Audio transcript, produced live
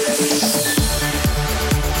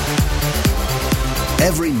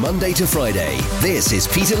Every Monday to Friday, this is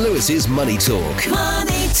Peter Lewis's Money Talk.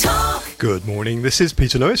 Money Talk. Good morning, this is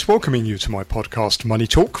Peter Lewis welcoming you to my podcast Money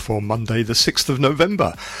Talk for Monday the 6th of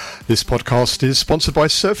November. This podcast is sponsored by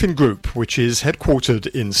Surfing Group, which is headquartered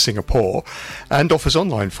in Singapore and offers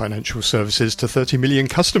online financial services to 30 million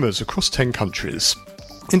customers across 10 countries.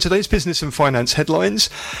 In today's business and finance headlines,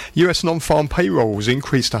 US non-farm payrolls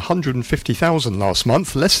increased 150,000 last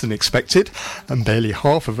month, less than expected, and barely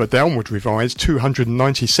half of a downward revised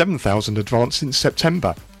 297,000 advance in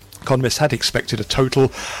September. Economists had expected a total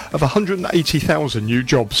of 180,000 new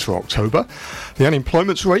jobs for October. The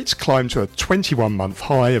unemployment rate climbed to a 21-month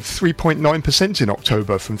high of 3.9% in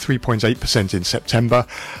October from 3.8% in September.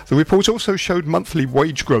 The report also showed monthly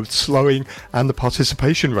wage growth slowing and the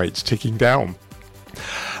participation rate ticking down.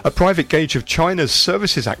 A private gauge of China's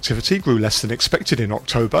services activity grew less than expected in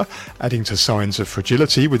October, adding to signs of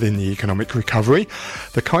fragility within the economic recovery.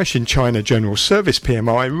 The Caixin China General Service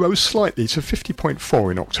PMI rose slightly to 50.4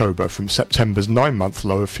 in October from September's 9-month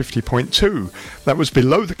low of 50.2. That was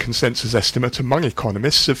below the consensus estimate among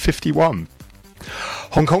economists of 51.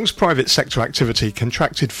 Hong Kong's private sector activity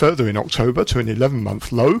contracted further in October to an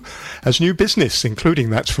 11-month low, as new business,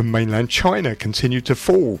 including that from mainland China, continued to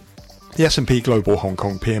fall. The S&P Global Hong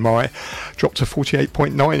Kong PMI dropped to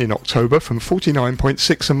 48.9 in October from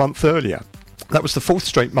 49.6 a month earlier. That was the fourth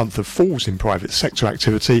straight month of falls in private sector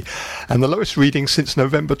activity and the lowest reading since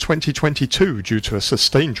November 2022 due to a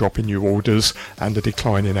sustained drop in new orders and a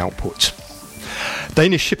decline in output.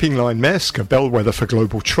 Danish shipping line Maersk, a bellwether for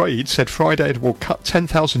global trade, said Friday it will cut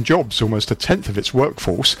 10,000 jobs, almost a tenth of its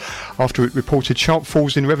workforce, after it reported sharp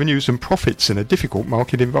falls in revenues and profits in a difficult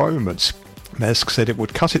market environment. Maersk said it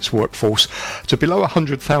would cut its workforce to below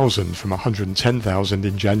 100,000 from 110,000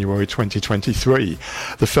 in January 2023.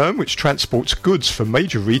 The firm, which transports goods for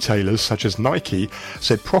major retailers such as Nike,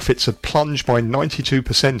 said profits had plunged by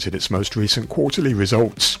 92% in its most recent quarterly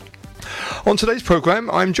results. On today's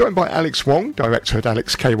programme, I'm joined by Alex Wong, Director at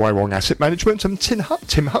Alex K.Y. Wong Asset Management, and Tim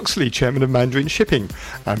Huxley, Chairman of Mandarin Shipping.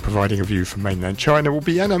 And providing a view from mainland China will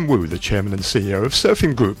be Yanan Wu, the Chairman and CEO of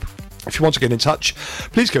Surfing Group. If you want to get in touch,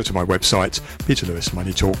 please go to my website,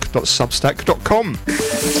 peterlewismoneytalk.substack.com.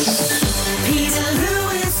 Peter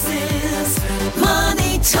Lewis's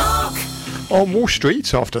Money Talk. On Wall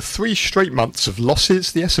Street, after 3 straight months of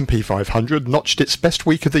losses, the S&P 500 notched its best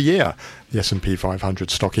week of the year. The S&P 500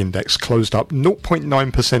 stock index closed up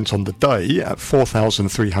 0.9% on the day at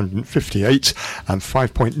 4,358 and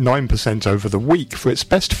 5.9% over the week for its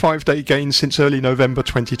best 5-day gain since early November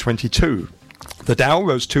 2022. The Dow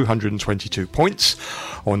rose 222 points,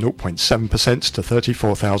 or 0.7% to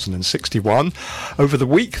 34,061. Over the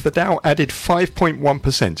week, the Dow added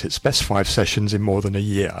 5.1%, its best 5 sessions in more than a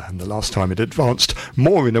year, and the last time it advanced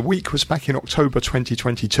more in a week was back in October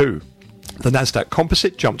 2022. The Nasdaq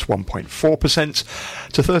Composite jumped 1.4%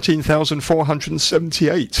 to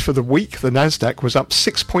 13,478. For the week, the Nasdaq was up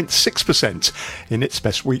 6.6% in its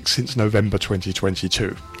best week since November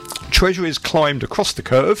 2022. Treasuries climbed across the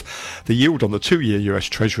curve. The yield on the 2-year US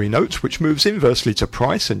Treasury note, which moves inversely to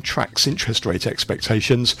price and tracks interest rate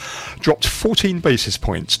expectations, dropped 14 basis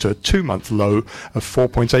points to a 2-month low of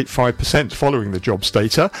 4.85% following the jobs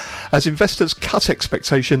data, as investors cut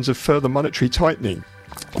expectations of further monetary tightening.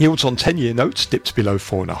 Yields on 10-year notes dipped below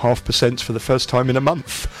 4.5% for the first time in a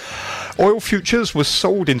month. Oil futures were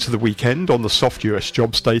sold into the weekend on the soft US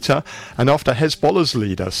jobs data, and after Hezbollah's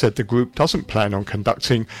leader said the group doesn't plan on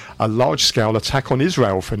conducting a large-scale attack on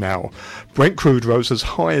Israel for now. Brent crude rose as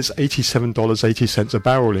high as $87.80 a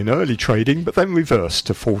barrel in early trading, but then reversed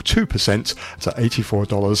to fall 2% to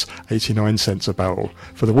 $84.89 a barrel.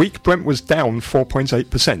 For the week, Brent was down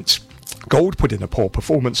 4.8%. Gold put in a poor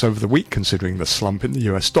performance over the week considering the slump in the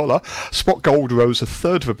US dollar. Spot gold rose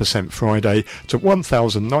 0.33% Friday to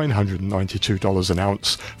 $1,992 an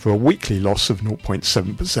ounce for a weekly loss of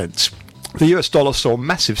 0.7%. The US dollar saw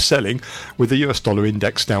massive selling, with the US dollar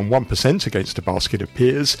index down 1% against a basket of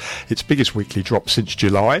peers, its biggest weekly drop since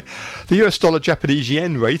July. The US dollar Japanese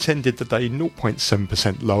yen rate ended the day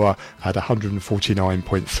 0.7% lower at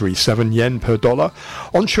 149.37 yen per dollar.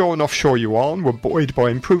 Onshore and offshore yuan were buoyed by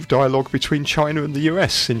improved dialogue between China and the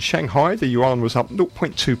US. In Shanghai, the yuan was up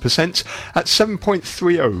 0.2% at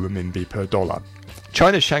 7.30 renminbi per dollar.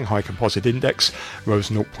 China's Shanghai Composite Index rose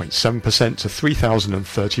 0.7% to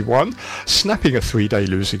 3,031, snapping a 3-day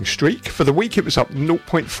losing streak. For the week, it was up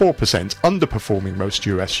 0.4%, underperforming most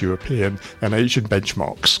US, European and Asian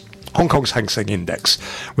benchmarks. Hong Kong's Hang Seng Index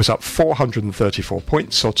was up 434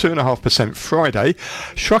 points, or 2.5% Friday,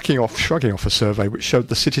 shrugging off a survey which showed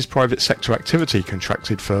the city's private sector activity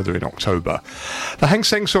contracted further in October. The Hang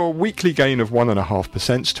Seng saw a weekly gain of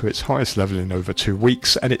 1.5% to its highest level in over 2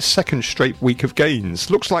 weeks, and its second straight week of gains.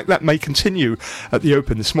 Looks like that may continue at the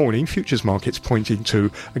open this morning. Futures markets pointing to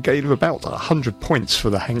a gain of about 100 points for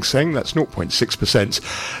the Hang Seng, that's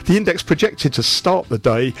 0.6%. The index projected to start the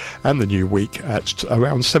day and the new week at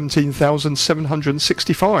around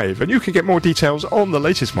 17,765, and you can get more details on the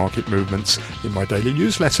latest market movements in my daily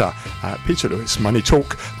newsletter at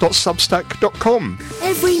peterlewismoneytalk.substack.com.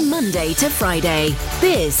 Every Monday to Friday,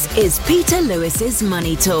 this is Peter Lewis's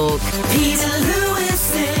Money Talk. Peter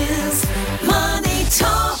Lewis's Money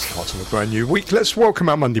Talk. Part of a brand new week. Let's welcome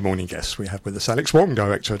our Monday morning guests. We have with us Alex Wong,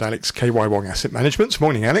 Director at Alex KY Wong Asset Management.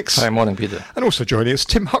 Morning, Alex. Hi, morning, Peter. And also joining us,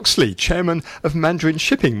 Tim Huxley, Chairman of Mandarin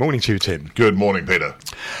Shipping. Morning to you, Tim. Good morning, Peter.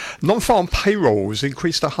 Non-farm payrolls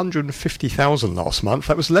increased 150,000 last month.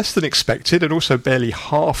 That was less than expected, and also barely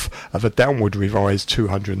half of a downward revised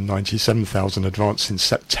 297,000 advance in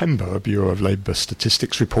September, a Bureau of Labour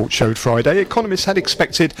Statistics report showed Friday. Economists had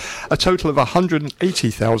expected a total of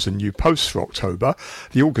 180,000 new posts for October.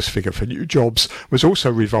 The August figure for new jobs was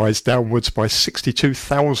also revised downwards by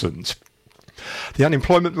 62,000. The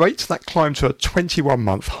unemployment rate, that climbed to a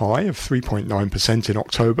 21-month high of 3.9% in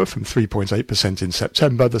October from 3.8% in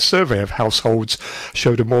September. The survey of households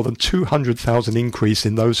showed a more than 200,000 increase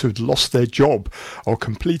in those who'd lost their job or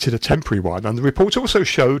completed a temporary one. And the report also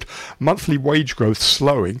showed monthly wage growth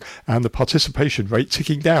slowing and the participation rate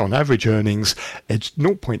ticking down. Average earnings edged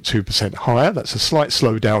 0.2% higher. That's a slight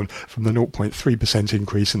slowdown from the 0.3%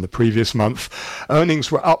 increase in the previous month.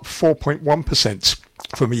 Earnings were up 4.1%.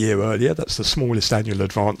 from a year earlier. That's the smallest annual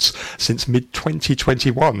advance since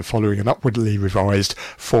mid-2021, following an upwardly revised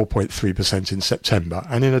 4.3% in September.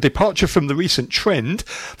 And in a departure from the recent trend,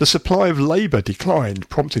 the supply of labour declined,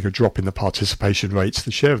 prompting a drop in the participation rates,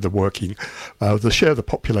 the share of the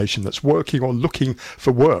population that's working or looking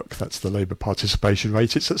for work. That's the labour participation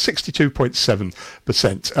rate. It's at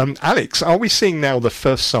 62.7%. Alex, are we seeing now the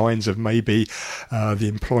first signs of maybe the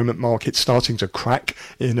employment market starting to crack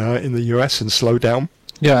in the US and slow down?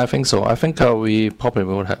 Yeah, I think so. I think we probably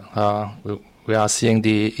will have, we are seeing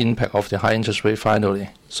the impact of the high interest rate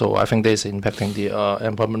finally. So I think this is impacting the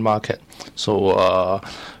employment market. So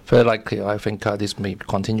very likely, I think this may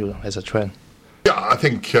continue as a trend. Yeah, I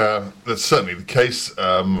think that's certainly the case.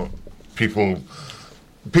 People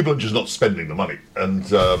are just not spending the money, and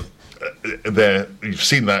you've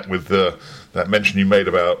seen that with that mention you made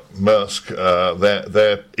about Maersk,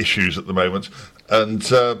 their issues at the moment, and.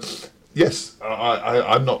 Yes,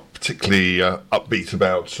 I'm not particularly upbeat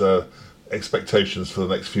about expectations for the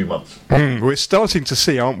next few months. We're starting to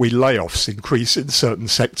see, aren't we, layoffs increase in certain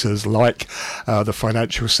sectors like the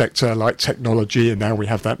financial sector, like technology, and now we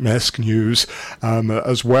have that Maersk news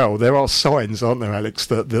as well. There are signs, aren't there, Alex,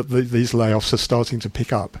 that these layoffs are starting to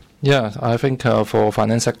pick up? Yeah, I think for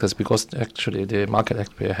finance sectors, because actually the market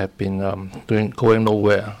actually have been going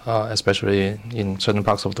nowhere, especially in certain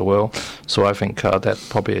parts of the world. So I think that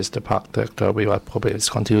probably is the part that we will probably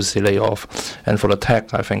continuously lay off. And for the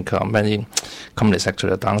tech, I think many companies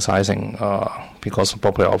actually are downsizing because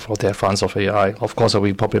probably of the advance of AI. Of course,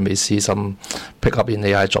 we probably may see some pickup in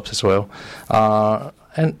AI jobs as well.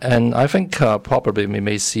 And I think probably we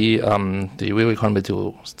may see the real economy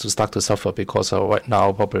to start to suffer, because right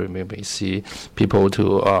now probably we may see people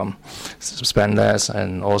to spend less,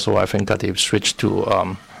 and also I think that they've switched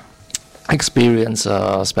to experience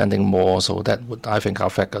spending more, so that would, I think,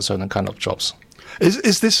 affect a certain kind of jobs.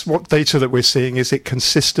 Is this what data that we're seeing? Is it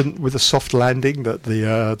consistent with a soft landing that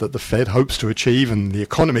the Fed hopes to achieve, and the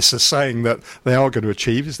economists are saying that they are going to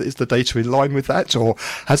achieve? Is the data in line with that, or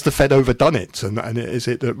has the Fed overdone it, and is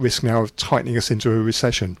it at risk now of tightening us into a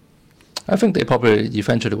recession? I think they probably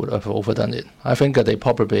eventually would have overdone it. I think they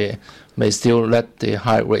probably may still let the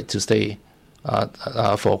high rate to stay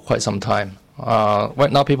for quite some time.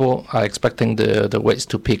 Right now, people are expecting the rates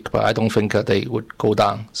to peak, but I don't think they would go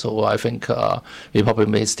down. So I think we probably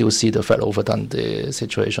may still see the Fed overdone the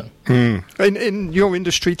situation. In your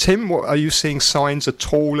industry, Tim, are you seeing signs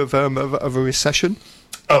at all of a recession?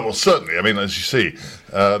 Oh, well, certainly. I mean, as you see,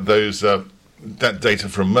 that data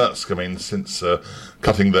from Maersk, I mean, since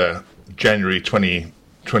cutting their January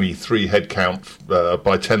 2023 headcount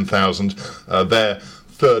by 10,000, their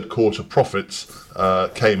third quarter profits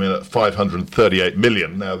came in at 538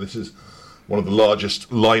 million. Now, this is one of the largest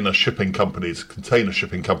container shipping companies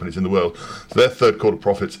in the world. So their third quarter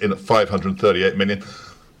profits in at 538 million.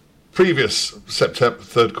 previous September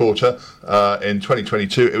third quarter in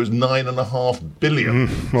 2022, it was $9.5 billion.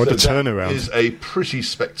 What a turnaround! That is a pretty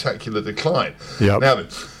spectacular decline. Yep. Now then,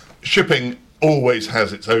 shipping always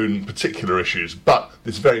has its own particular issues, but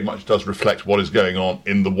this very much does reflect what is going on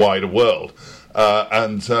in the wider world.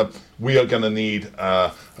 And we are going to need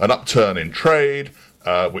an upturn in trade,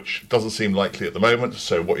 which doesn't seem likely at the moment.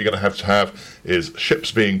 So what you're going to have is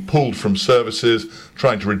ships being pulled from services,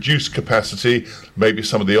 trying to reduce capacity. Maybe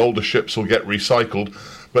some of the older ships will get recycled.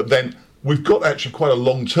 But then we've got actually quite a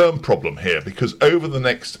long-term problem here, because over the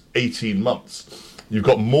next 18 months, you've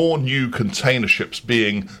got more new container ships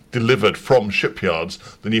being delivered from shipyards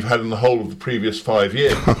than you've had in the whole of the previous 5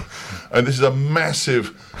 years. And this is a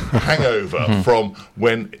massive hangover from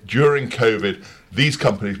when, during COVID, these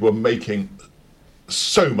companies were making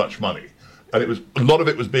so much money. And a lot of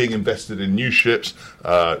it was being invested in new ships,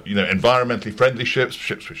 environmentally friendly ships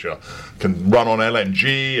which can run on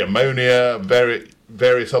LNG, ammonia,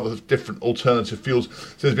 various other different alternative fuels.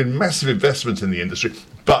 So there's been massive investment in the industry,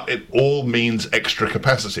 but it all means extra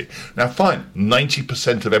capacity. Now, fine,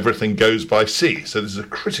 90% of everything goes by sea, so this is a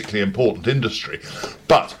critically important industry.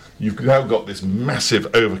 But you've now got this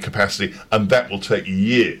massive overcapacity, and that will take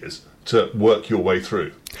years to work your way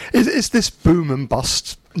through. Is this boom and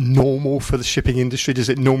bust normal for the shipping industry? Does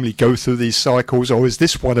it normally go through these cycles, or is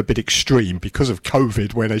this one a bit extreme because of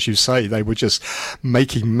COVID, when, as you say, they were just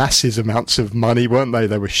making massive amounts of money, weren't they?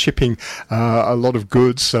 They were shipping a lot of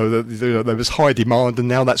goods, so that there was high demand, and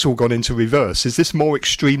now that's all gone into reverse. Is this more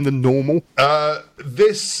extreme than normal?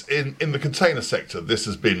 This, in the container sector, this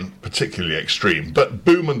has been particularly extreme, but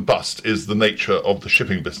boom and bust is the nature of the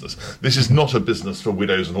shipping business. This is not a business for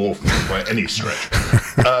widows and orphans by any stretch.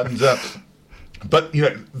 And but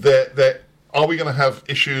are we going to have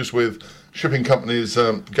issues with shipping companies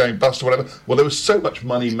going bust or whatever? Well, there was so much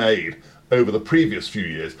money made over the previous few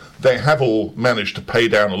years. They have all managed to pay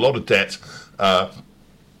down a lot of debt,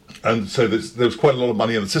 and so there was quite a lot of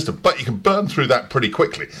money in the system. But you can burn through that pretty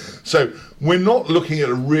quickly. So we're not looking at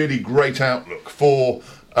a really great outlook for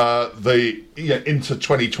into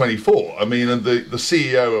 2024. I mean, and the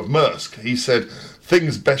CEO of Maersk, he said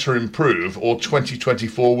things better improve, or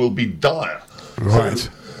 2024 will be dire. Right. So,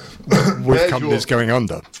 with companies going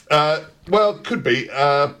under. Well, could be,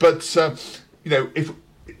 but if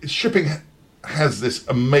shipping has this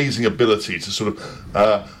amazing ability to sort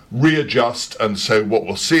of readjust, and so what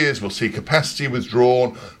we'll see capacity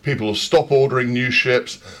withdrawn. People will stop ordering new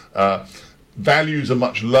ships. Values are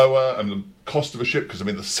much lower, and the cost of a ship, because I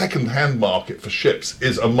mean the second-hand market for ships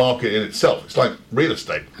is a market in itself. It's like real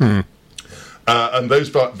estate, and those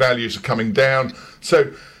values are coming down.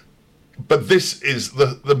 So. But this is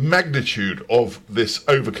the magnitude of this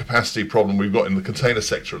overcapacity problem we've got in the container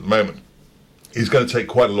sector at the moment is going to take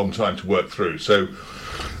quite a long time to work through. So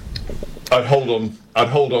I'd hold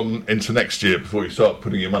on into next year before you start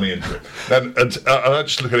putting your money into it. And I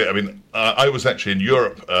just look at it. I mean, I was actually in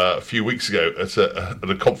Europe a few weeks ago at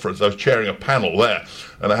a conference. I was chairing a panel there,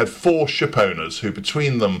 and I had 4 ship owners who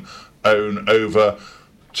between them own over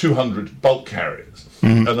 200 bulk carriers.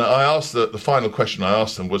 And I asked the final question I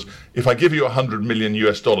asked them was, if I give you $100 million,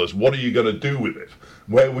 what are you going to do with it?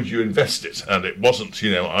 Where would you invest it? And it wasn't,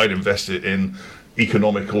 I'd invest it in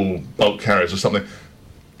economical bulk carriers or something.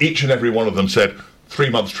 Each and every one of them said 3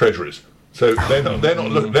 months treasuries. So they're not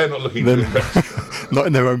looking to invest. Not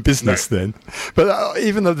in their own business, No. then. But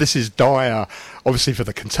even though this is dire, obviously, for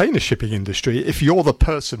the container shipping industry, if you're the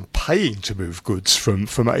person paying to move goods from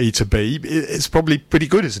A to B, it's probably pretty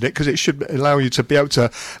good, isn't it? Because it should allow you to be able to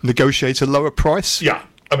negotiate a lower price. Yeah.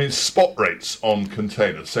 I mean, spot rates on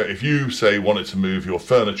containers. So if you, say, wanted to move your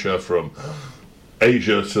furniture from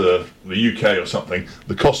Asia to the UK or something,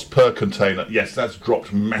 the cost per container, yes, that's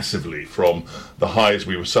dropped massively from the highs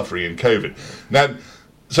we were suffering in COVID. Now,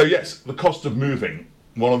 so yes, the cost of moving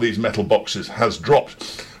one of these metal boxes has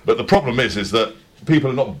dropped, but the problem is that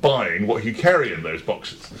people are not buying what you carry in those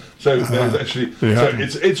boxes. So there's actually, so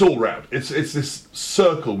it's all round. It's this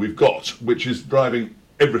circle we've got, which is driving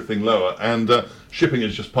everything lower, and shipping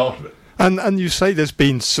is just part of it. And you say there's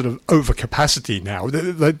been sort of overcapacity now.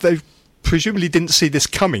 They've presumably didn't see this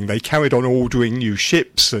coming. They carried on ordering new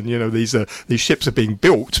ships, and these ships are being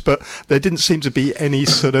built, but there didn't seem to be any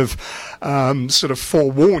sort of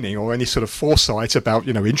forewarning or any sort of foresight about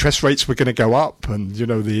interest rates were going to go up, and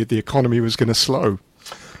the economy was going to slow.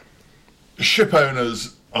 Ship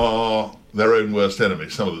owners are their own worst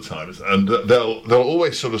enemies some of the times, and they'll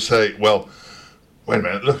always sort of say, well, wait a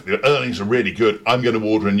minute, look, the earnings are really good, I'm going to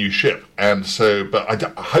order a new ship, and so, but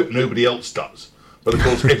I hope nobody else does. But of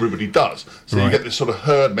course, everybody does. So Right. you get this sort of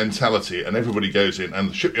herd mentality, and everybody goes in, and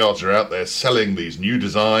the shipyards are out there selling these new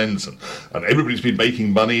designs, and everybody's been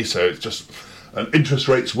making money. So it's just, and interest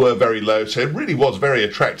rates were very low. So it really was very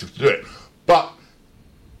attractive to do it. But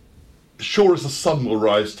sure as the sun will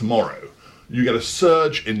rise tomorrow, you get a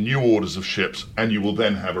surge in new orders of ships, and you will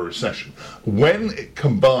then have a recession. When it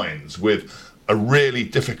combines with a really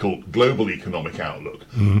difficult global economic outlook,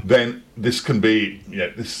 then this can be,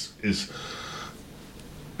 this is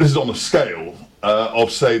on a scale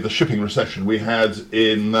of, say, the shipping recession we had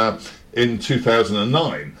in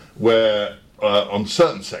 2009, where on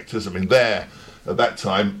certain sectors, I mean, there at that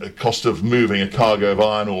time, the cost of moving a cargo of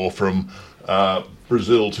iron ore from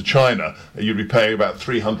Brazil to China, you'd be paying about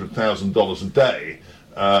 $300,000 a day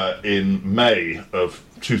in May of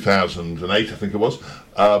 2008, I think it was.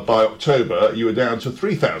 By October, you were down to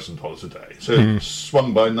 $3,000 a day. So it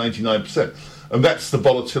swung by 99%. And that's the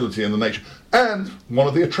volatility in the nature. And one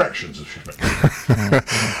of the attractions of shipping.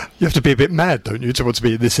 You have to be a bit mad, don't you, to want to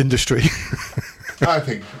be in this industry? I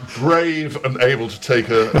think brave and able to take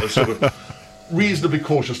a sort of reasonably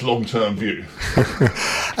cautious long-term view.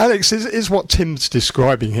 Alex, is what Tim's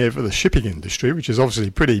describing here for the shipping industry, which is obviously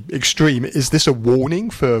pretty extreme, is this a warning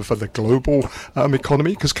for the global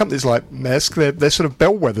economy? Because companies like Maersk, they're sort of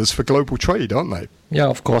bellwethers for global trade, aren't they? Yeah,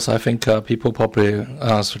 of course. I think people probably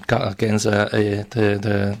should guard against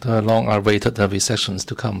the long-awaited recessions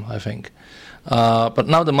to come, I think. But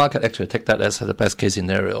now the market actually take that as the best case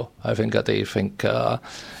scenario. I think they think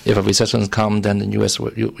if a recession comes, then the US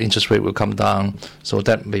interest rate will come down. So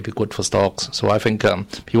that may be good for stocks. So I think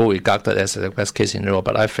people regard that as the best case scenario.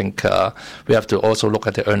 But I think we have to also look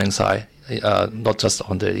at the earnings side, not just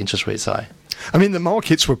on the interest rate side. I mean, the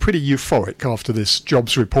markets were pretty euphoric after this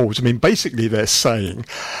jobs report. I mean, basically they're saying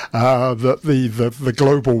that the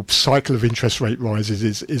global cycle of interest rate rises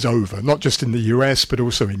is over, not just in the US, but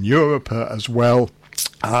also in Europe as well.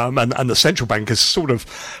 And the central bank has sort of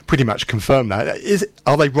pretty much confirmed that.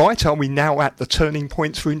 Are they right? Are we now at the turning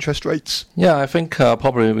point for interest rates? Yeah, I think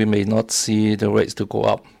probably we may not see the rates to go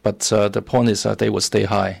up, but the point is they will stay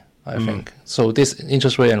high. I think. So this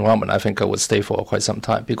interest rate environment, I think, would stay for quite some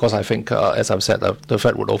time because I think, as I've said, the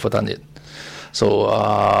Fed would overdone it.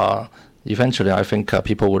 So eventually, I think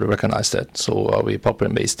people would recognize that. So we probably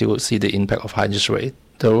may still see the impact of high interest rate.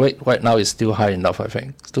 The rate right now is still high enough, I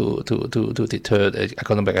think, to deter the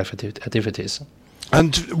economic activities.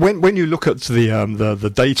 And when you look at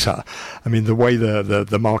the data, I mean, the way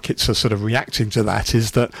the markets are sort of reacting to that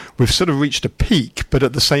is that we've sort of reached a peak, but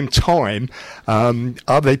at the same time,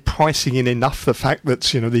 are they pricing in enough the fact that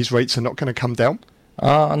these rates are not going to come down?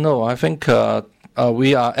 No, I think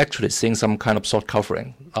we are actually seeing some kind of short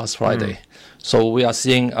covering last Friday. So we are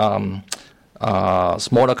seeing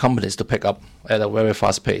smaller companies to pick up at a very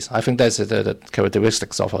fast pace. I think that's the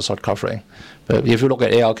characteristics of a short covering. But if you look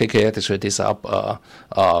at ARKK, actually this is up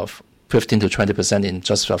 15 to 20% in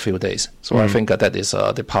just a few days. So I think that is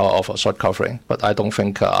the power of a short covering. But I don't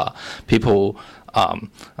think people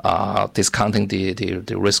are discounting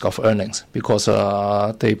the risk of earnings because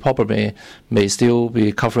they probably may still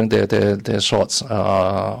be covering their shorts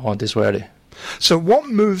on this rally. So what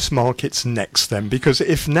moves markets next then? Because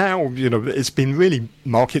if now, it's been really,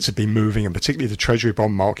 markets have been moving, and particularly the Treasury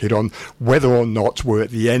bond market, on whether or not we're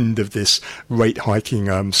at the end of this rate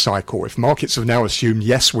hiking cycle. If markets have now assumed,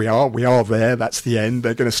 yes, we are there, that's the end,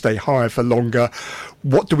 they're going to stay higher for longer.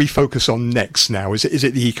 What do we focus on next now? Is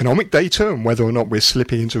it the economic data and whether or not we're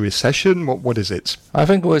slipping into recession? What is it? I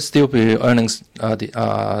think we'll still be earnings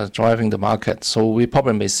driving the market. So we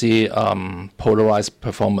probably may see polarized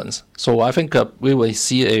performance. So I think we will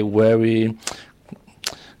see a very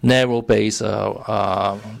narrow-based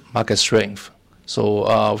market strength.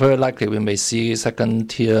 So very likely we may see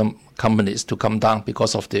second-tier companies to come down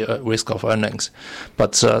because of the risk of earnings.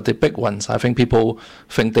 But the big ones, I think people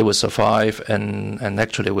think they will survive, and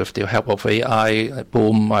actually with the help of AI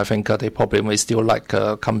boom, I think they probably may still like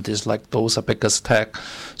companies like those biggest tech.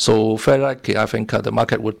 So very likely, I think the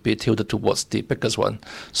market would be tilted towards the biggest one.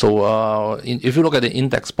 So if you look at the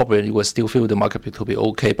index, probably you will still feel the market to be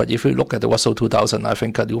okay. But if you look at the Russell 2000, I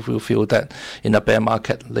think you will feel that in a bear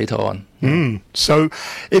market later on. So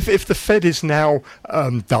if the Fed is now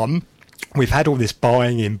done, we've had all this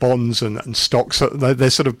buying in bonds and stocks. They're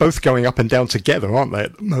sort of both going up and down together, aren't they,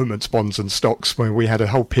 at the moment, bonds and stocks, where we had a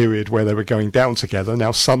whole period where they were going down together.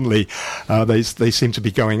 Now suddenly they seem to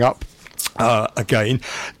be going up again.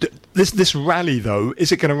 This rally, though,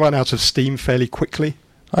 is it going to run out of steam fairly quickly?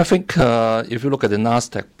 I think if you look at the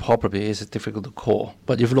Nasdaq, probably it's difficult to call.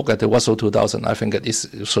 But if you look at the Russell 2000, I think it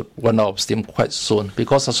should run out of steam quite soon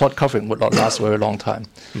because the short covering would not last a very long time.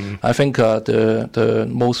 I think the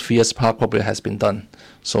most fierce part probably has been done.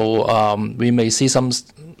 So we may see some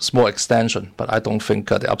small extension, but I don't think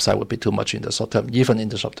the upside would be too much in the short term, even in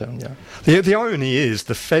the short term. Yeah. The irony is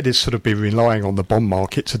the Fed is sort of been relying on the bond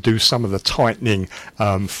market to do some of the tightening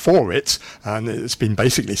for it, and it's been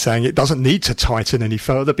basically saying it doesn't need to tighten any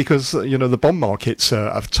further because the bond markets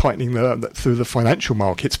are tightening through the financial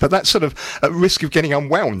markets. But that's sort of at risk of getting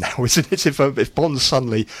unwound now, isn't it? If bonds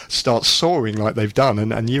suddenly start soaring like they've done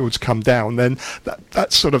and yields come down, then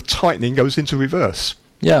that sort of tightening goes into reverse.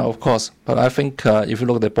 Yeah, of course. But I think if you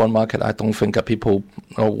look at the bond market, I don't think people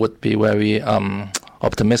would be very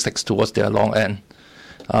optimistic towards their long end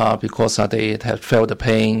because they had felt the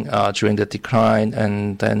pain during the decline,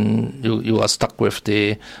 and then you are stuck with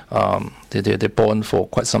the bond for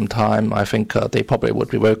quite some time. I think they probably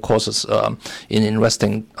would be very cautious in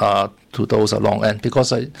investing to those long end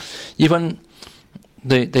because even.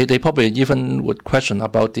 They probably even would question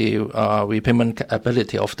about the repayment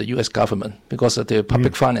ability of the U.S. government because the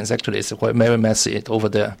public finance actually is quite very messy over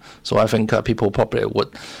there. So I think people probably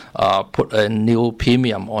would put a new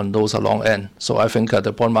premium on those long end. So I think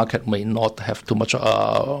the bond market may not have too much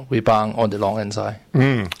rebound on the long end side.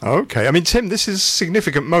 Okay. I mean, Tim, this is a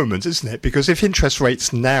significant moment, isn't it? Because if interest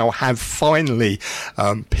rates now have finally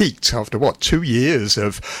peaked after, 2 years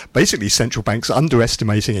of basically central banks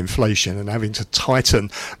underestimating inflation and having to tighten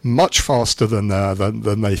much faster than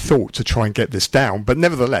they thought to try and get this down, but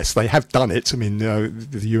nevertheless they have done it. I mean,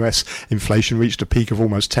 the US inflation reached a peak of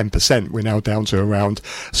almost 10%. We're now down to around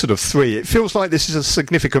sort of 3%. It feels like this is a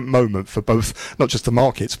significant moment for both, not just the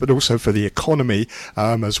markets, but also for the economy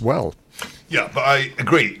as well. Yeah, but I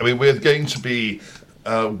agree. I mean, we're going to be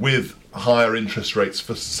with higher interest rates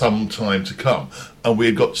for some time to come, and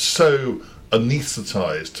we got so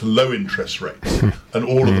anaesthetised to low interest rates and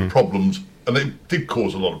all of the problems. And they did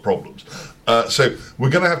cause a lot of problems. So we're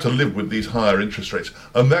going to have to live with these higher interest rates.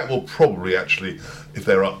 And that will probably actually, if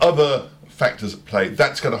there are other factors at play,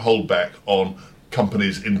 that's going to hold back on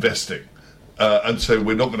companies investing. And so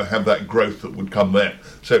we're not going to have that growth that would come there.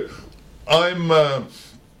 So I'm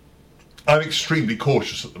extremely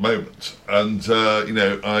cautious at the moment. And,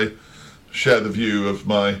 I share the view of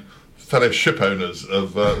my fellow ship owners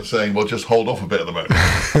of saying, well, just hold off a bit at the moment.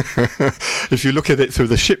 If you look at it through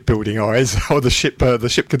the shipbuilding eyes or the ship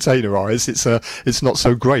container eyes, it's not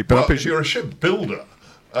so great. But if you're a ship builder,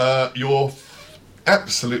 you're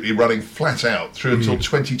absolutely running flat out through until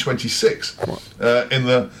 2026.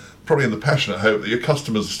 Probably in the passionate hope that your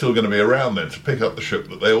customers are still going to be around then to pick up the ship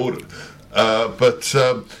that they ordered. But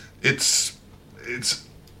it's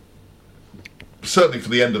certainly for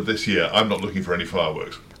the end of this year. I'm not looking for any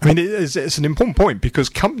fireworks. I mean, it's an important point because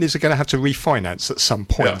companies are going to have to refinance at some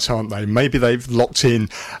point, aren't they? Maybe they've locked in,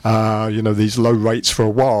 these low rates for a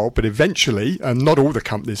while, but eventually, and not all the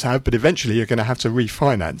companies have, but eventually you're going to have to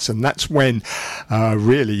refinance. And that's when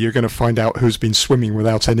really you're going to find out who's been swimming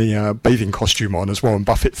without any bathing costume on, as Warren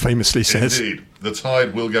Buffett famously says. Indeed. The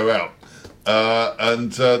tide will go out.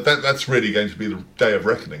 And that's really going to be the day of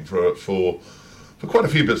reckoning for quite a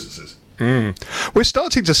few businesses. We're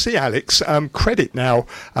starting to see, Alex, credit now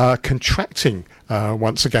contracting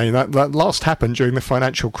once again. That last happened during the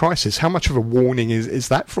financial crisis. How much of a warning is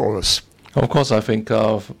that for us? Of course, I think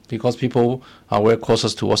because people are very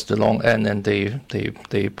cautious towards the long end, and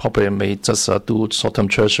they probably may just do short-term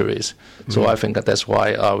treasuries. So I think that's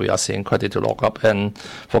why we are seeing credit to lock up. And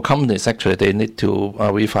for companies, actually, they need to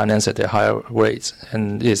refinance at the higher rates,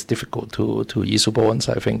 and it is difficult to issue bonds,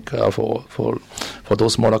 I think, for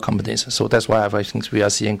those smaller companies. So that's why I think we are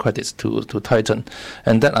seeing credits to tighten,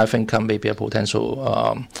 and that I think may be a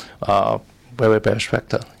potential very bearish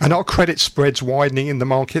factor. And are credit spreads widening in the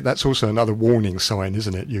market? That's also another warning sign,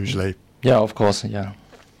 isn't it, usually? Yeah, of course, yeah.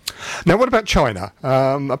 Now, what about China?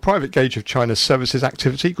 A private gauge of China's services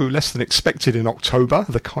activity grew less than expected in October.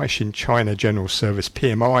 The Caixin China General Service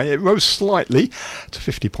PMI, it rose slightly to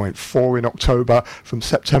 50.4 in October from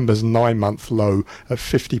September's 9-month low of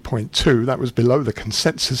 50.2. That was below the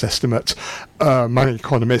consensus estimate, among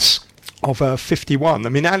economists, of 51. I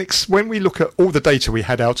mean, Alex, when we look at all the data we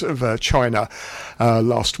had out of China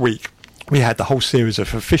last week, we had the whole series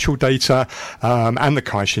of official data and the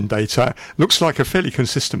Caixin data. Looks like a fairly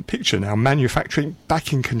consistent picture now. Manufacturing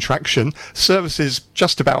back in contraction, services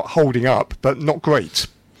just about holding up, but not great.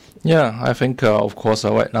 Yeah, I think, of course,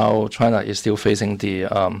 right now China is still facing the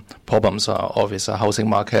problems of its housing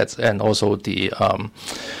market and also the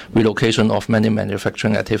relocation of many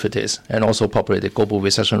manufacturing activities and also probably the global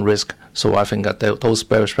recession risk. So I think that those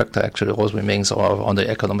bearish factors actually also remains on the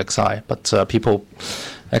economic side. But people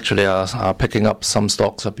actually are picking up some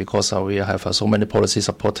stocks because we have so many policies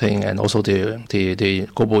supporting and also the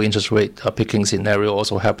global interest rate peaking scenario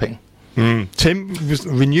also helping. Tim,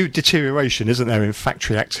 renewed deterioration, isn't there, in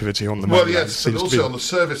factory activity on the mainland? Well, yes, but also on the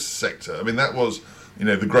service sector. I mean, that was,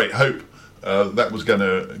 the great hope that was going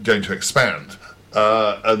to expand,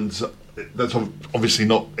 and that's obviously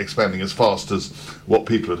not expanding as fast as what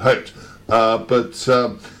people had hoped.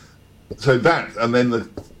 So that, and then the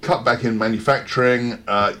cutback in manufacturing.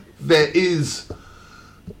 There is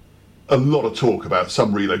a lot of talk about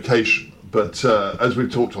some relocation, but as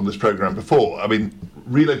we've talked on this program before, I mean,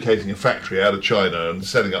 relocating a factory out of China and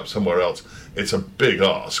setting up somewhere else, it's a big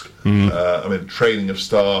ask. I mean, training of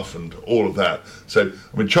staff and all of that. So,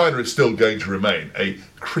 I mean, China is still going to remain a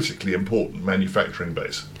critically important manufacturing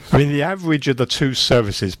base. I mean, the average of the two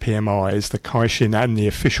services PMIs, the Caixin and the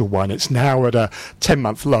official one, it's now at a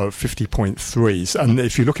 10-month low of 50.3. And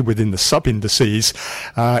if you're looking within the sub-indices,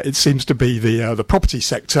 it seems to be the property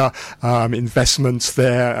sector, investments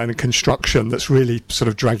there and construction that's really sort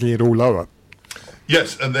of dragging it all lower.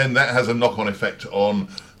 Yes, and then that has a knock-on effect on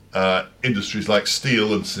industries like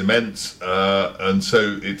steel and cement, and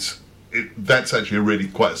so that's actually a really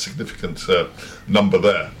quite a significant number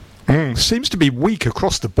there. Seems to be weak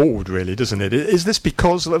across the board, really, doesn't it? Is this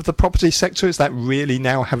because of the property sector? Is that really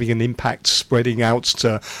now having an impact spreading out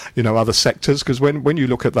to, other sectors? Because when you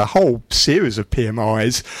look at the whole series of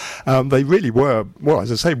PMIs, they really were, well, as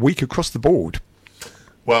I say, weak across the board.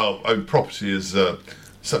 Well, property is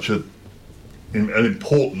such an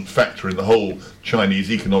important factor in the whole Chinese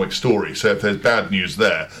economic story. So if there's bad news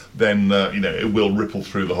there, then it will ripple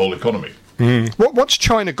through the whole economy. What's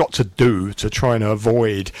China got to do to try and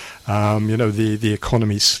avoid, the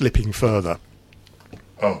economy slipping further?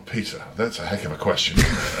 Oh, Peter, that's a heck of a question.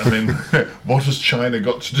 I mean, what has China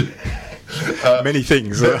got to do? Many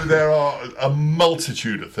things. There are a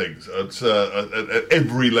multitude of things at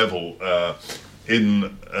every level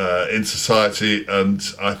in society, and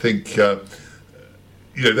I think there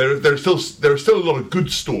are still a lot of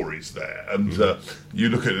good stories there. And you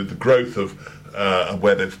look at the growth of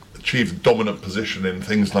where they've achieved a dominant position in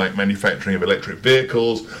things like manufacturing of electric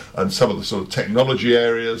vehicles and some of the sort of technology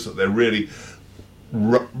areas that they're they've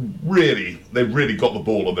really got the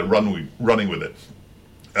ball and they're running with it.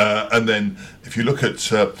 And then if you look at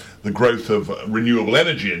the growth of renewable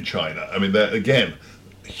energy in China, I mean, again,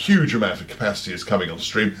 a huge amount of capacity is coming on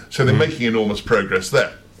stream, so they're making enormous progress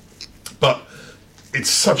there. But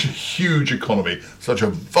it's such a huge economy, such a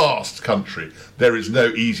vast country, there is no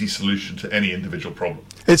easy solution to any individual problem.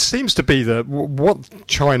 It seems to be that what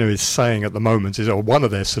China is saying at the moment is, or one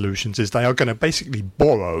of their solutions is, they are going to basically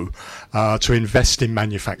borrow to invest in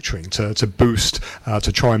manufacturing, to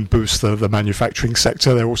try and boost the manufacturing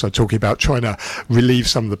sector. They're also talking about trying to relieve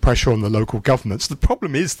some of the pressure on the local governments. The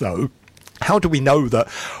problem is, though, how do we know that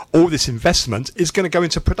all this investment is going to go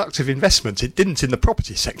into productive investment? It didn't in the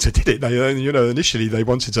property sector, did it? Initially they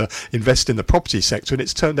wanted to invest in the property sector, and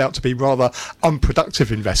it's turned out to be rather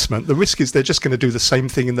unproductive investment. The risk is they're just going to do the same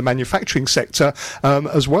thing in the manufacturing sector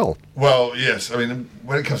as well. Well, yes. I mean,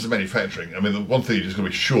 when it comes to manufacturing, I mean, the one thing you're just going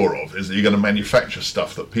to be sure of is that you're going to manufacture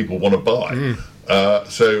stuff that people want to buy.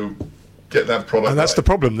 So get that product. And that's the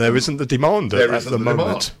problem. There isn't the demand at the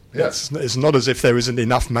moment. Yes. It's not as if there isn't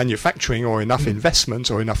enough manufacturing or enough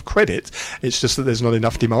investment or enough credit. It's just that there's not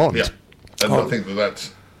enough demand. Yeah. And I think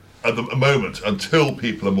that's, at the moment, until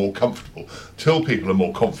people are more comfortable, until people are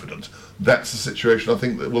more confident, that's the situation I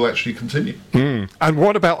think that will actually continue. And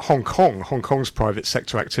what about Hong Kong? Hong Kong's private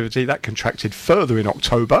sector activity, that contracted further in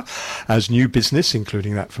October as new business,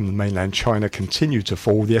 including that from the mainland China, continued to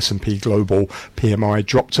fall. The S&P Global PMI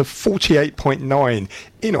dropped to 48.9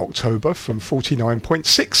 in October from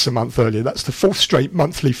 49.6 a month earlier. That's the fourth straight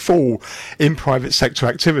monthly fall in private sector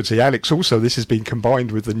activity. Alex, also this has been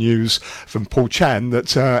combined with the news from Paul Chan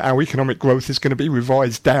that our economic growth is going to be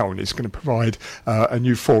revised down. It's going to provide a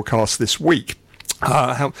new forecast this week.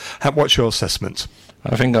 What's your assessment?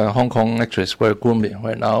 I think Hong Kong actually is very gloomy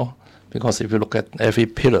right now, because if you look at every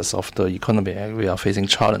pillars of the economy, we are facing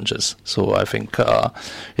challenges. So I think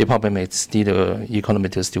it probably makes the economy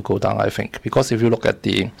to still go down, I think. Because if you look at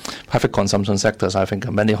the private consumption sectors, I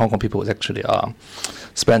think many Hong Kong people actually are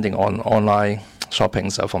spending on online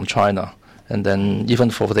shoppings from China. And then even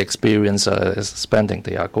for the experience spending,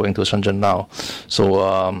 they are going to Shenzhen now.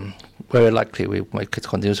 So very likely we might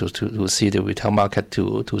continue to see the retail market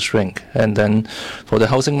to shrink. And then for the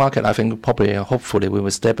housing market, I think probably, hopefully, we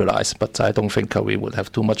will stabilize, but I don't think we would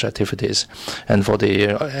have too much activities. And for the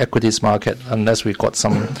equities market, unless we got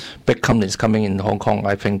some big companies coming in Hong Kong,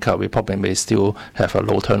 I think we probably may still have a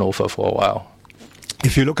low turnover for a while.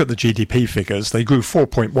 If you look at the GDP figures, they grew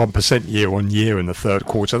 4.1% year on year in the third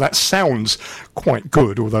quarter. That sounds quite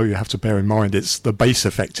good, although you have to bear in mind it's the base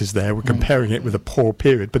effect is there. We're comparing it with a poor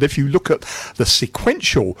period. But if you look at the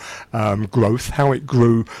sequential growth, how it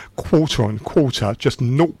grew quarter on quarter, just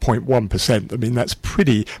 0.1%. I mean, that's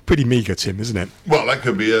pretty meagre, Tim, isn't it? Well, that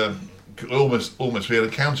could be almost be an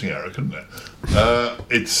accounting error, couldn't it?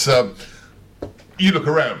 It's you look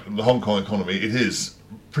around in the Hong Kong economy, it is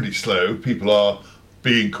pretty slow. People are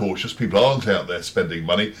being cautious. People aren't out there spending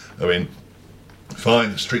money. I mean,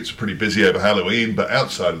 fine, the streets are pretty busy over Halloween, but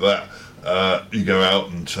outside of that, you go out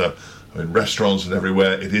and restaurants and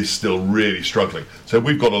everywhere, it is still really struggling. So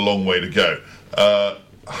we've got a long way to go.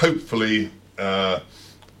 Hopefully,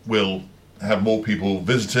 we'll have more people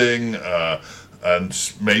visiting,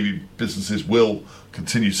 and maybe businesses will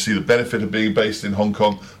continue to see the benefit of being based in Hong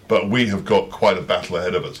Kong, but we have got quite a battle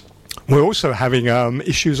ahead of us. We're also having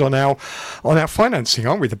issues on our financing,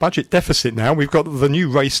 aren't we? The budget deficit now. We've got the new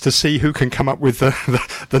race to see who can come up with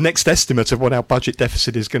the next estimate of what our budget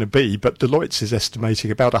deficit is going to be. But Deloitte is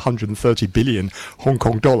estimating about 130 billion Hong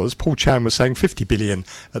Kong dollars. Paul Chan was saying 50 billion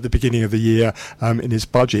at the beginning of the year in his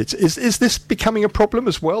budget. Is this becoming a problem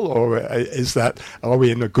as well, or are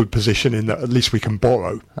we in a good position in that at least we can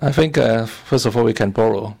borrow? I think first of all we can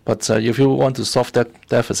borrow, but if you want to solve that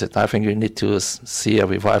deficit, I think you need to see a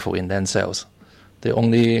revival in land sales. The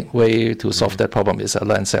only way to solve that problem is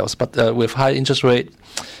land sales. But with high interest rate,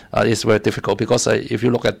 it's very difficult because if you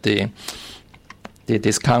look at the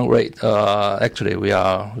discount rate, actually we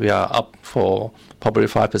are up for probably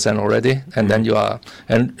 5% already, and then you are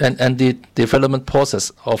and the development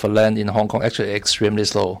process of a land in Hong Kong actually extremely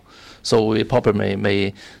slow. So we probably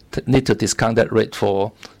may need to discount that rate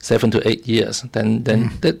for 7 to 8 years. Then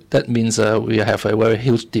that means we have a very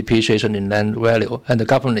huge depreciation in land value, and the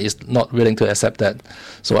government is not willing to accept that.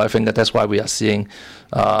 So I think that's why we are seeing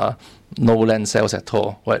no land sales at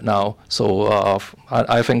all right now. So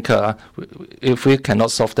I think if we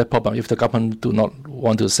cannot solve that problem, if the government do not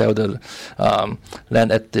want to sell the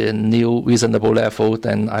land at the new reasonable level,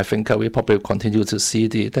 then I think we probably continue to see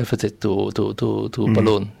the deficit to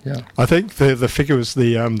balloon. Yeah. I think the figure was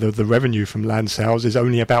the revenue from land sales is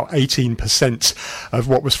only about 18% of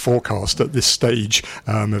what was forecast at this stage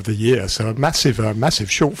of the year. So a massive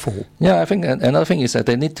shortfall. Yeah, I think another thing is that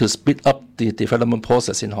they need to speed up the development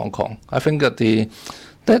process in Hong Kong. I think that the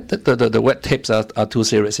red tapes are too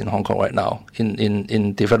serious in Hong Kong right now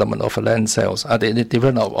in development of land sales, the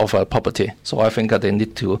development of a property. So I think that they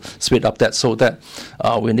need to speed up that so that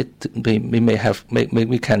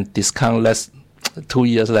we can discount less, 2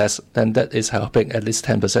 years less, and that is helping at least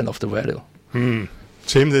 10% of the value.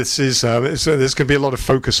 Tim, this is there's going to be a lot of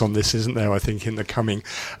focus on this, isn't there? I think in the coming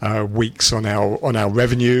weeks on our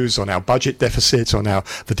revenues, on our budget deficit, on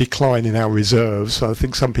the decline in our reserves. So I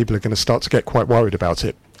think some people are going to start to get quite worried about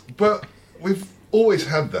it. But we've always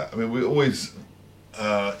had that. I mean, we always,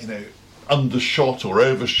 undershot or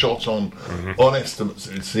overshot on estimates.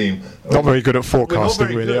 It would seem not very good at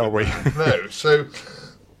forecasting, really, are we? No. So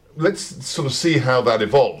let's sort of see how that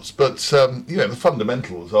evolves. But the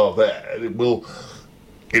fundamentals are there.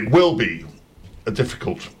 It will be a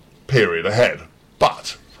difficult period ahead,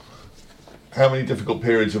 but how many difficult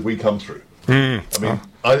periods have we come through? I mean,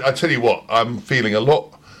 I tell you what, I'm feeling a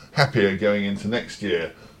lot happier going into next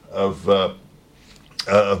year of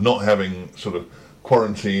not having sort of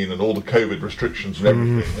quarantine and all the COVID restrictions and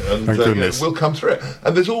everything. And we'll come through it.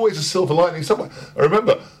 And there's always a silver lining somewhere. I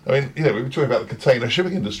remember, we were talking about the container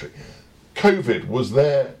shipping industry. COVID was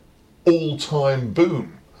their all-time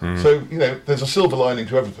boom. So, there's a silver lining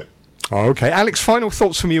to everything. Okay. Alex, final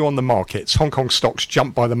thoughts from you on the markets. Hong Kong stocks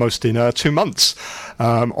jumped by the most in 2 months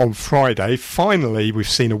on Friday. Finally, we've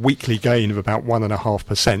seen a weekly gain of about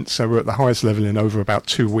 1.5%. So we're at the highest level in over about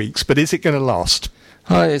 2 weeks. But is it going to last?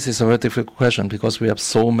 This is a very difficult question because we have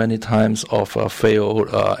so many times of failed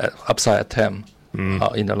upside attempt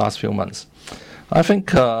in the last few months. I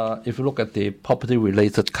think if you look at the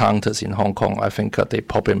property-related counters in Hong Kong, I think they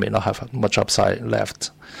probably may not have much upside left.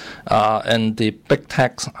 And the big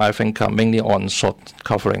techs, I think, are mainly on short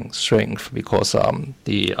covering strength because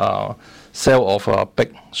the sale of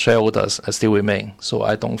big shareholders still remain. So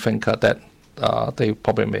I don't think that they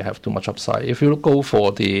probably may have too much upside. If you go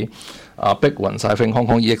for the big ones, I think Hong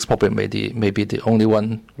Kong EX probably may be the only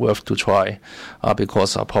one worth to try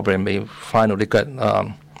because probably may finally get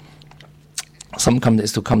some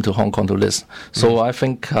companies to come to Hong Kong to list. So I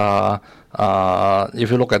think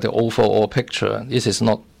if you look at the overall picture, this is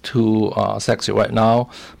not too sexy right now.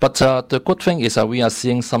 But the good thing is that we are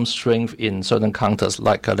seeing some strength in certain counters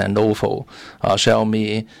like Lenovo,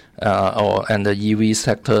 Xiaomi, and the EV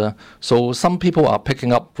sector. So some people are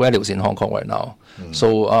picking up values in Hong Kong right now.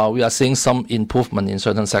 So we are seeing some improvement in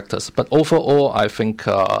certain sectors. But overall, I think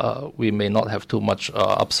we may not have too much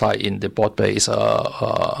upside in the broad-based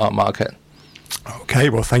market. Okay,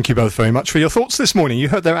 well, thank you both very much for your thoughts this morning. You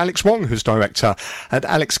heard there Alex Wong, who's director at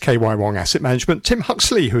Alex KY Wong Asset Management, Tim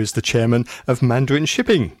Huxley, who is the chairman of Mandarin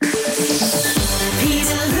Shipping.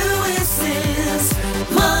 Peter Lewis's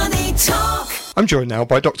Money Talk. I'm joined now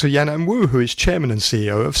by Dr. Yanan Wu, who is chairman and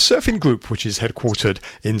CEO of Surfing Group, which is headquartered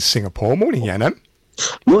in Singapore. Morning, Yanan.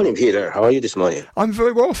 Morning, Peter. How are you this morning? I'm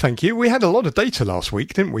very well, thank you. We had a lot of data last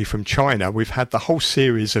week, didn't we, from China? We've had the whole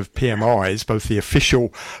series of PMIs, both the official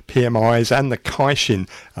PMIs and the Caixin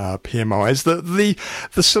PMIs.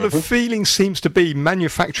 The sort of feeling seems to be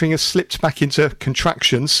manufacturing has slipped back into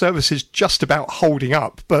contraction, services just about holding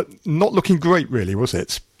up, but not looking great, really, was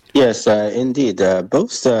it? Yes, indeed.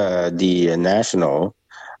 Both the national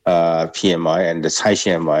PMI and the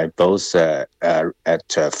Caixin PMI both at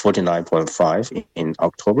 49.5 in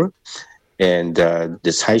October, and the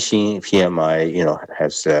Caixin PMI,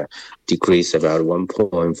 has decreased about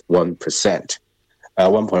 1.1%,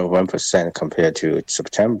 1.1% compared to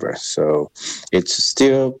September. So it's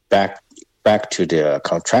still back to the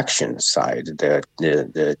contraction side, the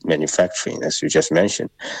manufacturing, as you just mentioned.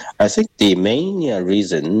 I think the main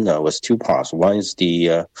reason was two parts. One is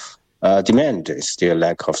the demand is still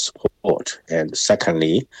lack of support, and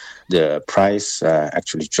secondly, the price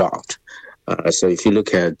actually dropped. So if you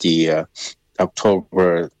look at the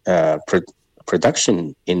October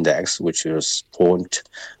production index, which was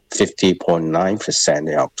 50.9%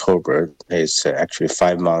 in October, is actually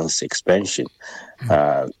 5 months expansion.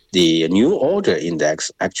 The new order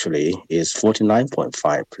index actually is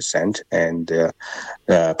 49.5%, and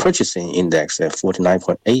purchasing index at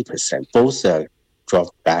 49.8%. Both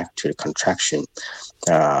dropped back to the contraction,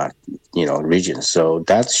 region. So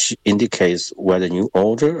that indicates whether new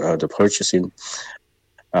order or the purchasing,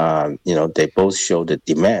 they both show the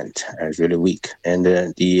demand as really weak. And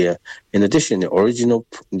in addition, the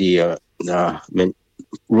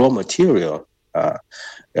raw material,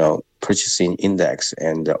 purchasing index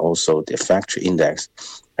and also the factory index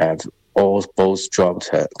have both dropped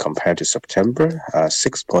compared to September,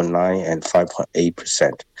 6.9 and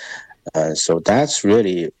 5.8%. So that's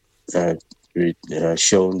really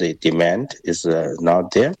shown the demand is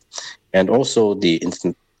not there, and also the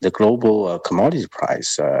global commodity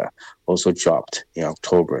price also dropped in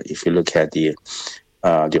October. If you look at the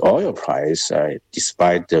oil price,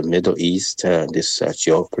 despite the Middle East this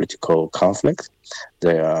geopolitical conflict,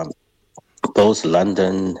 both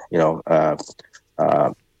London,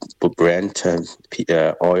 Brent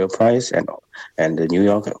oil price and the New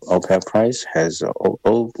York OPEC price has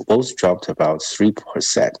both dropped about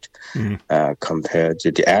 3% compared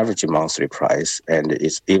to the average monthly price, and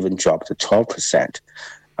it's even dropped to 12%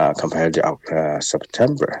 compared to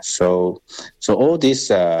September. So all these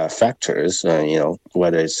factors,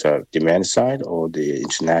 whether it's demand side or the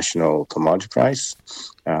international commodity price,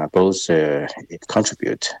 both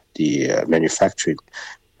contribute the manufacturing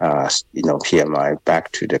PMI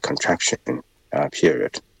back to the contraction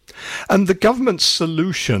period. And the government's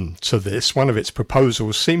solution to this, one of its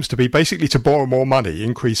proposals, seems to be basically to borrow more money,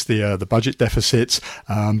 increase the budget deficits,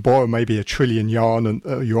 borrow maybe $1 trillion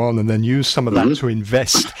yuan, and then use some of that to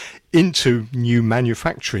invest into new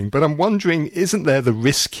manufacturing. But I'm wondering, isn't there the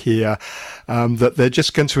risk here that they're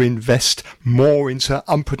just going to invest more into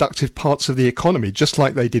unproductive parts of the economy, just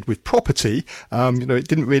like they did with property? It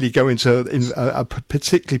didn't really go into a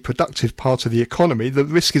particularly productive part of the economy. The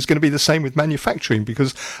risk is going to be the same with manufacturing,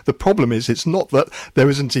 because the problem is it's not that there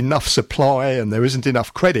isn't enough supply and there isn't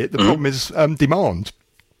enough credit. The problem is demand.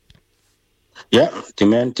 Yeah,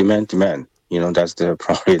 demand. That's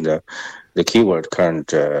probably the keyword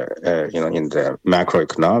current, in the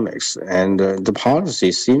macroeconomics. And the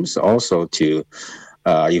policy seems also to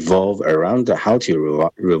evolve around how to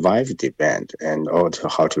revive demand and also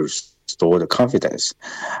how to restore the confidence.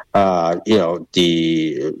 The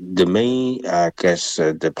main,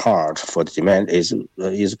 the part for the demand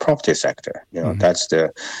is property sector. That's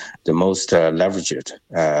the most leveraged,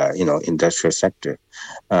 industrial sector.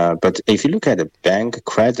 But if you look at the bank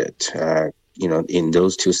credit, in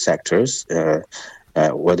those two sectors,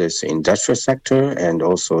 whether it's the industrial sector and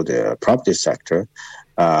also the property sector,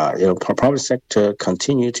 property sector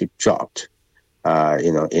continue to drop,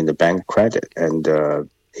 in the bank credit. And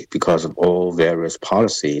because of all various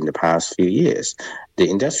policy in the past few years. The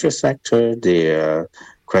industrial sector, the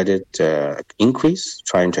credit increase,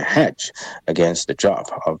 trying to hedge against the drop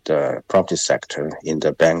of the property sector in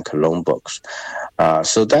the bank loan books.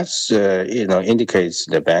 So that's indicates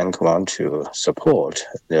the bank want to support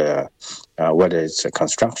the whether it's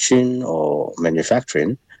construction or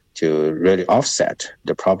manufacturing to really offset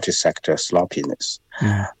the property sector sloppiness.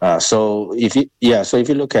 So if you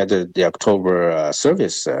look at the October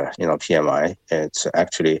service PMI, it's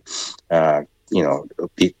actually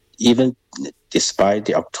even despite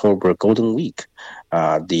the October Golden Week,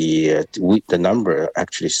 the number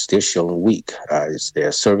actually still showing weak.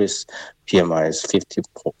 The service PMI is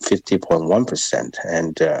 50.1%,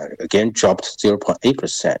 and again dropped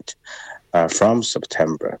 0.8% from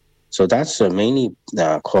September. So that's mainly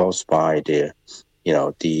caused by the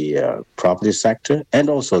property sector and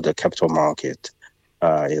also the capital market,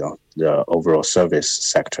 the overall service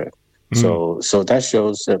sector. So that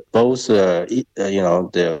shows both,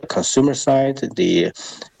 the consumer side, the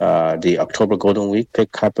October Golden Week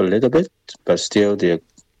pick up a little bit, but still the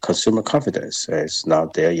consumer confidence is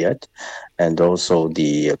not there yet, and also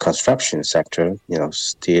the construction sector,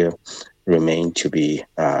 still remain to be,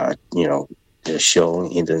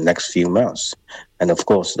 shown in the next few months, and of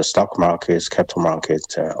course the stock markets, capital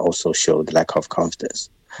market also showed lack of confidence.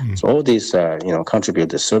 So all these, contribute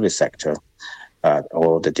to the service sector.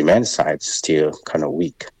 Or the demand side is still kind of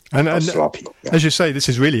weak and sloppy. Yeah. As you say, this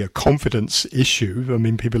is really a confidence issue. I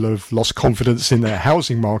mean, people have lost confidence in their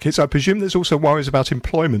housing markets. I presume there's also worries about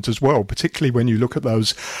employment as well, particularly when you look at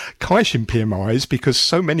those Caixin PMIs, because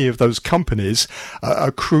so many of those companies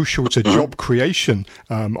are crucial to job creation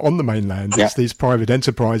on the mainland. It's these private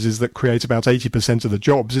enterprises that create about 80% of the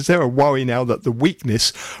jobs. Is there a worry now that the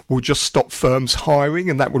weakness will just stop firms hiring,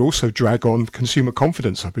 and that will also drag on consumer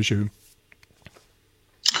confidence, I presume?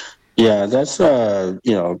 Yeah, that's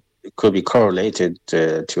could be correlated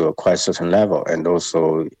to a quite certain level, and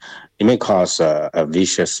also it may cause a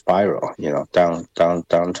vicious spiral,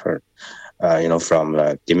 downturn,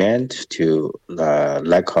 from demand to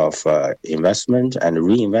lack of investment and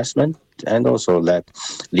reinvestment, and also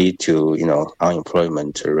lead to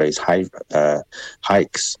unemployment rate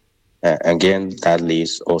hikes. Again, that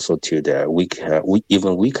leads also to the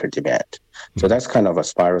even weaker demand. So that's kind of a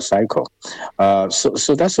spiral cycle.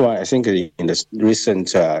 So that's why I think in this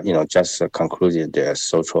recent, just concluded the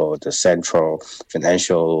Central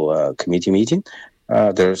Financial Committee meeting,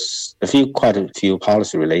 there's quite a few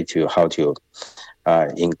policies related to how to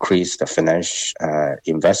increase the financial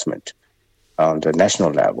investment on the national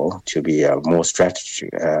level to be a more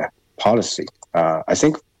strategic policy. I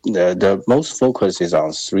think the most focus is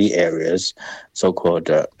on three areas, so-called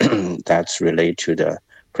that's related to the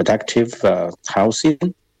productive housing,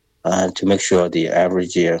 to make sure the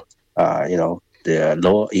average, the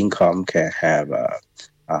lower income can have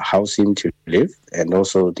housing to live, and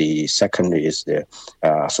also the second is the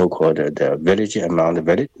so-called the village among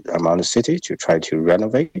the city to try to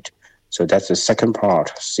renovate. So that's the second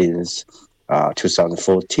part since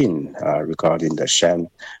 2014 regarding the sham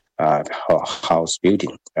house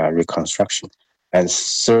building reconstruction. And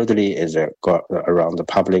thirdly is around the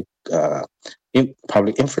public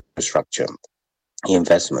infrastructure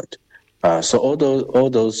investment. So all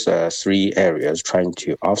those three areas trying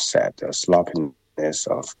to offset the sloppiness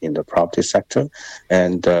in the property sector.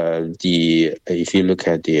 And if you look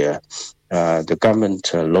at the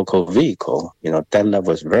government local vehicle, that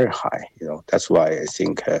level is very high. That's why I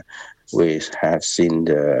think we have seen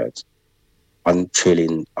the 1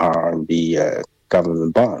 trillion RMB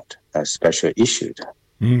government bond special issued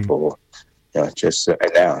for just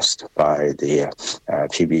announced by the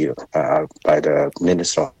PBU, by the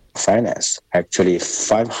Minister of Finance. Actually,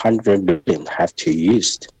 500 billion have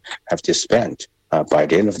to spend by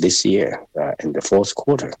the end of this year in the fourth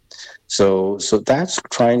quarter. So that's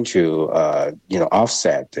trying to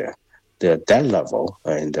offset the debt level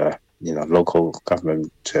in the local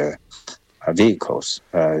government vehicles.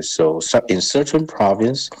 So in certain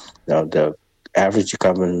province, the average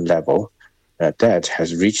government level debt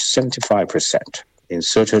has reached 75%. In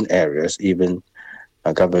certain areas, even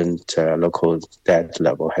government local debt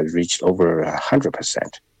level has reached over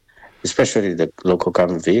 100%. Especially the local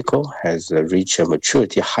government vehicle has reached a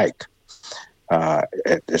maturity hike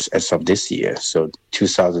as of this year. So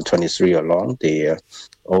 2023 alone, the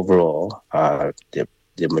overall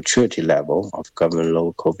the maturity level of government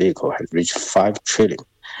local vehicle has reached 5 trillion,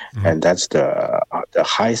 and that's the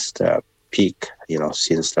highest peak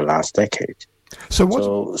since the last decade. So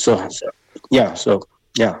what?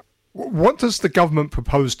 Yeah. What does the government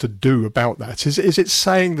propose to do about that? Is it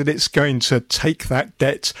saying that it's going to take that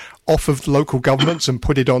debt off of local governments and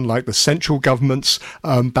put it on like the central government's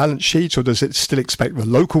balance sheet, or does it still expect the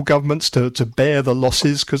local governments to bear the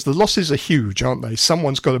losses? Because the losses are huge, aren't they?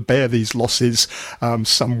 Someone's got to bear these losses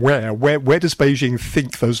somewhere. Where does Beijing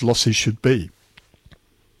think those losses should be?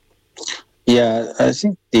 Yeah, I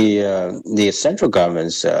think the central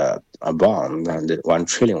government's bond, the 1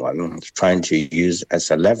 trillion one, trying to use as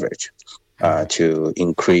a leverage to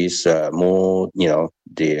increase more,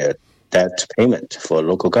 the debt payment for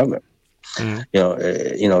local government.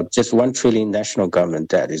 Just 1 trillion national government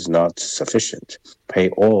debt is not sufficient to pay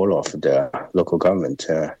all of the local government,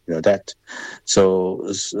 debt. So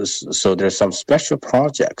there's some special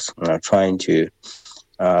projects trying to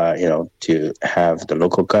to have the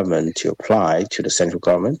local government to apply to the central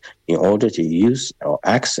government in order to use or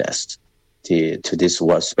access to this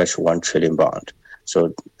special 1 trillion bond.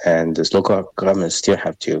 So, and this local government still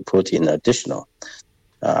have to put in additional,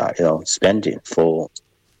 spending for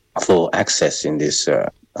accessing this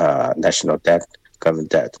national debt,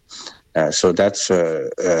 government debt. So that's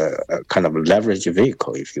a kind of leverage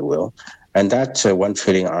vehicle, if you will. And that 1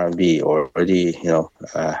 trillion RMB already,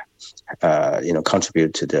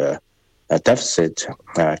 contribute to the deficit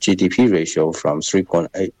GDP ratio from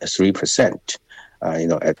 3.3%,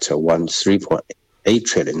 at 3.8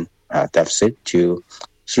 trillion deficit to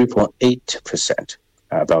 3.8%,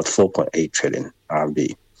 about 4.8 trillion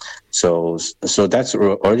RMB. So that's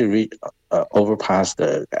already overpassed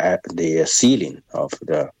the ceiling of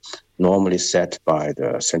the normally set by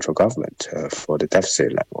the central government for the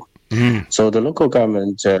deficit level. So the local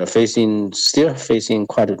government still facing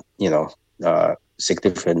quite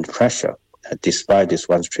significant pressure despite this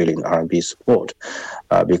 1 trillion RMB support,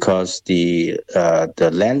 because the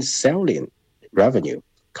land selling revenue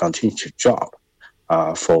continues to drop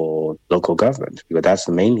for local government, because that's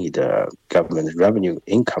mainly the government revenue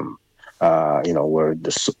income, where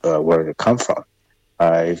it come from.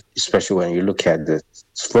 Especially when you look at the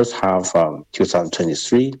first half of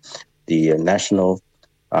 2023, the national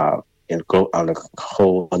on the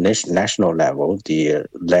whole national level, the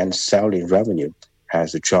land selling revenue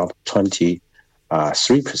has dropped 23%,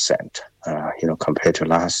 compared to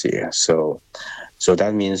last year. So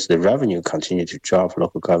that means the revenue continue to drop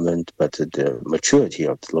local government, but the maturity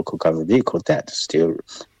of the local government vehicle debt still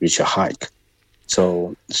reach a hike.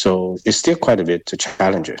 So it's still quite a bit to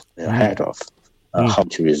challenge ahead of how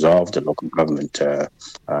to resolve the local government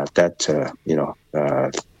debt,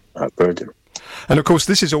 burden. And of course,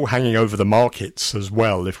 this is all hanging over the markets as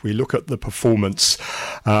well. If we look at the performance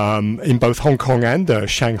in both Hong Kong and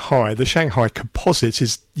Shanghai, the Shanghai Composite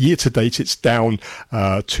is year to date, it's down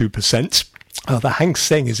 2%. The Hang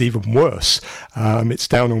Seng is even worse. It's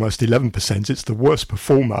down almost 11%. It's the worst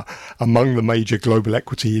performer among the major global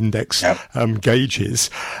equity index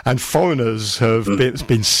gauges. And foreigners have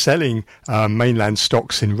been selling mainland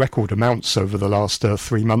stocks in record amounts over the last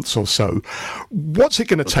 3 months or so. What's it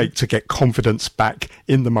going to take to get confidence back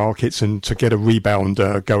in the markets and to get a rebound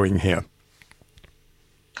going here?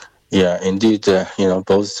 Yeah, indeed.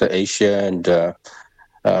 Both Asia and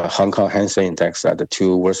Hong Kong Hang Seng Index are the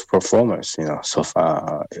two worst performers, so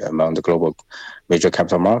far among the global major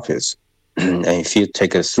capital markets. And if you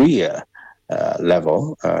take a 3-year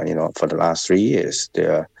level, for the last 3 years,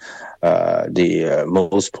 the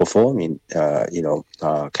most performing,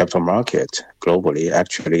 capital market globally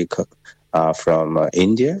actually from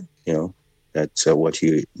India, that's what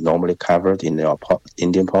you normally covered in your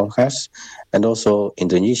Indian podcast, and also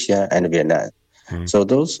Indonesia and Vietnam. So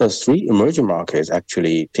those 3 emerging markets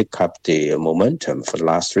actually pick up the momentum for the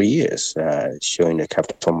last 3 years, showing the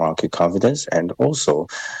capital market confidence and also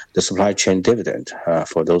the supply chain dividend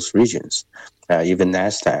for those regions. Even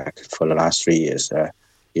NASDAQ for the last 3 years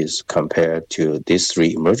is compared to these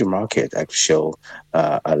 3 emerging markets actually show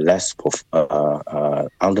a less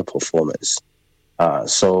underperformance.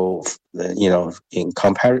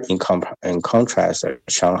 In contrast,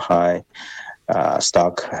 Shanghai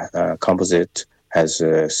stock composite has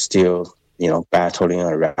still, battling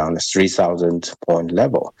around the 3,000 point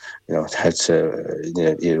level. That's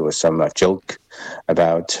it was some joke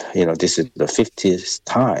about, this is the 50th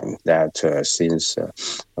time that since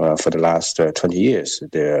for the last 20 years,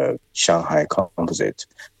 the Shanghai composite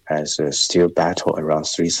has still battled around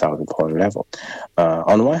 3,000 point level.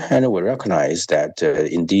 On one hand, we recognize that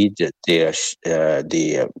indeed the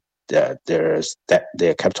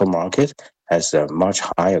capital market has a much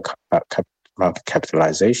higher market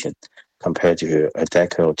capitalization compared to a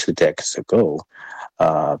decade or 2 decades ago.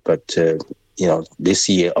 But this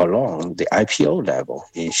year alone, the IPO level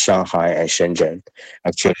in Shanghai and Shenzhen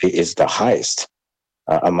actually is the highest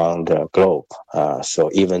among the globe. So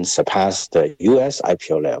even surpassed the US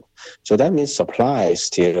IPO level. So that means supply is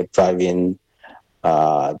still driving,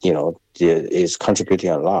 is contributing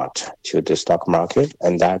a lot to the stock market,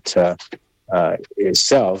 and that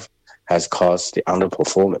itself has caused the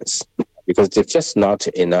underperformance because there's just not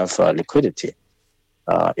enough liquidity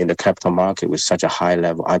in the capital market with such a high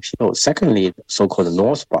level IPO. Secondly, so-called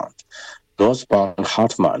northbound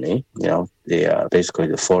hot money, basically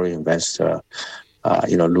the foreign investor,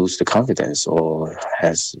 lose the confidence or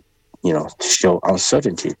has, show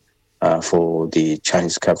uncertainty for the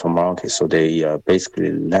Chinese capital market. So they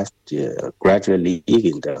basically left, gradually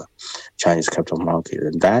leaving the Chinese capital market.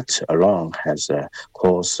 And that alone has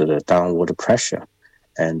caused the downward pressure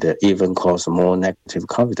and even caused more negative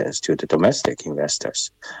confidence to the domestic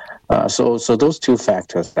investors. So those two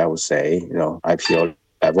factors, I would say, IPO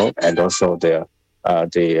level and also the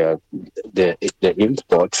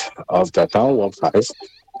import of the downward price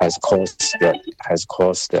has caused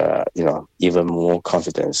even more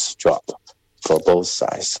confidence drop for both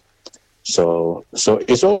sides. So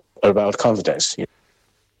it's all about confidence,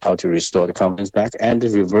 how to restore the confidence back, and the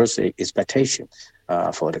reverse expectation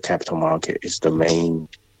for the capital market is the main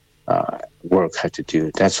work had to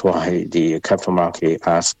do. That's why the capital market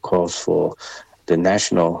calls for the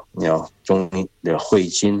national, the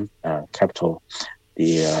Huijin capital,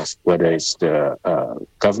 whether it's the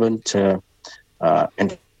government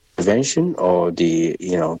intervention or the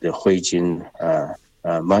Huijin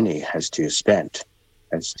money has to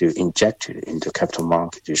inject it into capital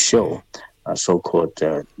market to show a so-called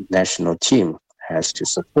national team has to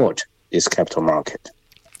support this capital market.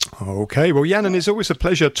 Okay, well, Yanan, it's always a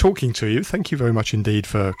pleasure talking to you. Thank you very much indeed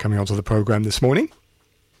for coming onto the programme this morning.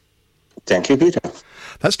 Thank you, Peter.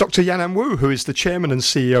 That's Dr. Yanan Wu, who is the chairman and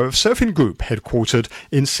CEO of Surfin Group, headquartered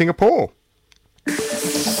in Singapore.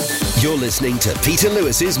 You're listening to Peter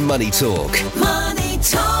Lewis's Money Talk. Money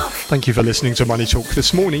Talk. Thank you for listening to Money Talk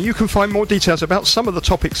this morning. You can find more details about some of the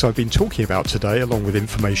topics I've been talking about today, along with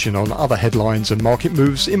information on other headlines and market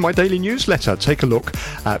moves in my daily newsletter. Take a look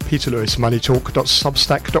at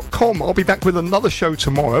peterlewismoneytalk.substack.com. I'll be back with another show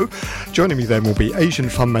tomorrow. Joining me then will be Asian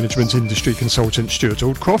Fund Management Industry Consultant Stuart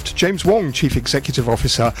Aldcroft, James Wong, Chief Executive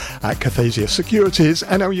Officer at Cathasia Securities,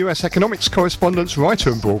 and our US economics correspondent, writer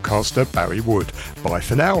and broadcaster Barry Wood. Bye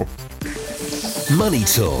for now. Money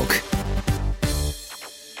Talk.